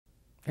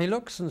He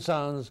looks and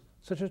sounds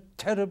such a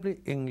terribly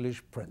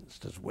English prince,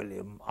 does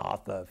William,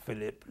 Arthur,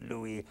 Philip,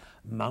 Louis,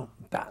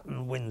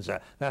 Mountbatten, Windsor.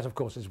 That, of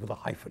course, is with a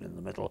hyphen in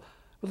the middle.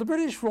 But the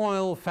British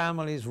royal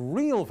family's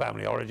real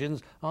family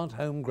origins aren't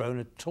homegrown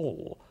at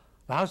all.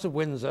 The House of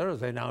Windsor, as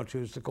they now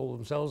choose to call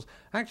themselves,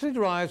 actually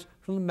derives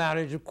from the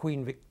marriage of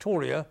Queen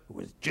Victoria, who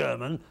was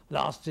German,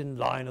 last in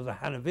line of the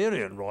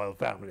Hanoverian royal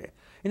family.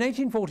 In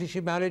 1840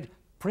 she married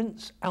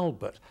Prince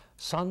Albert,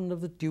 son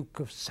of the Duke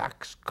of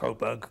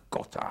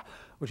Saxe-Coburg-Gotha,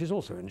 which is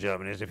also in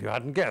Germany, as if you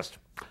hadn't guessed.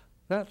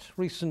 That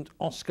recent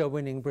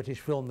Oscar-winning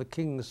British film, The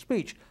King's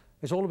Speech,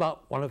 is all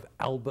about one of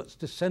Albert's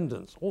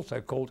descendants,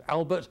 also called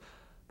Albert,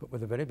 but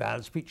with a very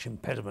bad speech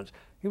impediment.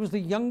 He was the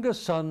younger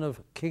son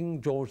of King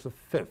George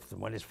V,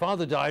 and when his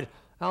father died,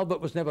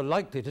 Albert was never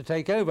likely to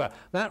take over.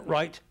 That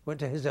right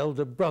went to his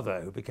elder brother,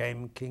 who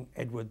became King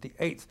Edward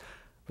VIII,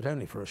 but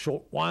only for a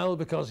short while,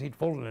 because he'd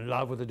fallen in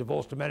love with a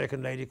divorced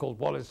American lady called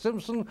Wallis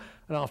Simpson,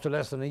 and after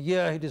less than a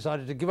year he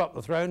decided to give up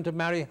the throne to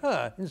marry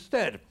her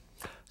instead.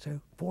 So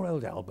poor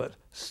old Albert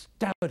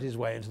stammered his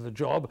way into the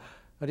job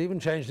and even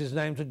changed his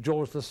name to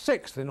George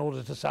VI in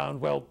order to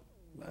sound, well,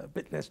 a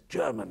bit less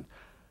German.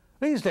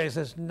 These days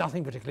there's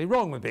nothing particularly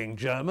wrong with being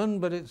German,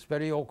 but it's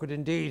very awkward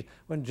indeed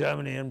when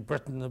Germany and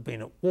Britain have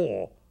been at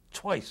war.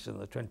 Twice in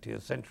the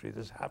 20th century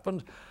this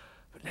happened.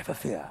 But never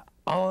fear,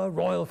 our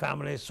royal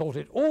family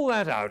sorted all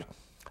that out.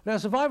 Their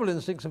survival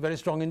instincts are very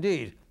strong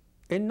indeed.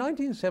 In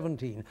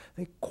 1917,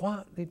 they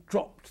quietly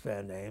dropped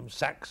their name,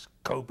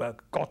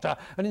 Saxe-Coburg-Gotha,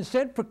 and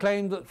instead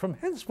proclaimed that from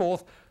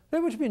henceforth they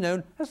were to be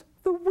known as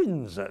the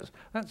Windsors.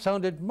 That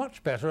sounded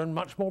much better and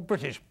much more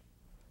British.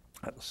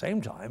 At the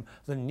same time,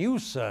 the new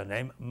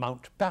surname,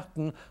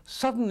 Mountbatten,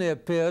 suddenly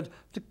appeared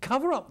to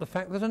cover up the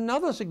fact that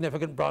another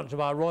significant branch of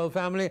our royal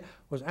family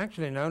was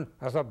actually known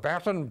as the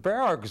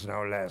Battenbergs,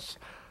 no less.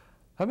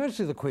 Her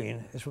Majesty the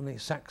Queen is from the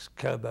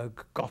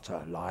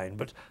Saxe-Coburg-Gotha line,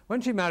 but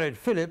when she married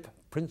Philip,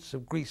 Prince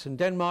of Greece and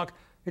Denmark,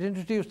 it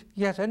introduced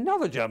yet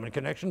another German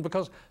connection,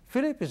 because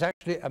Philip is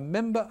actually a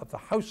member of the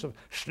House of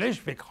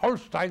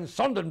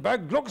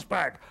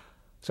Schleswig-Holstein-Sonderburg-Glucksberg.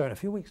 So in a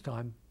few weeks'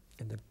 time,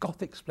 in the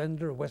Gothic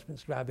splendour of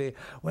Westminster Abbey,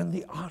 when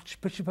the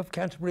Archbishop of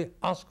Canterbury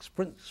asks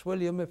Prince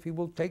William if he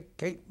will take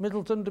Kate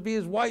Middleton to be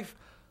his wife,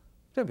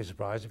 don't be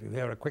surprised if you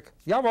hear a quick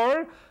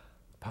 "Jawohl"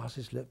 pass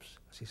his lips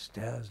as he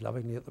stares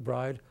lovingly at the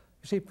bride.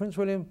 You see, Prince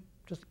William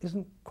just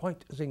isn't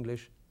quite as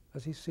English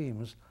as he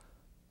seems.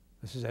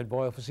 This is Ed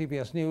Boyle for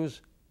CBS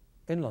News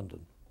in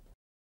London.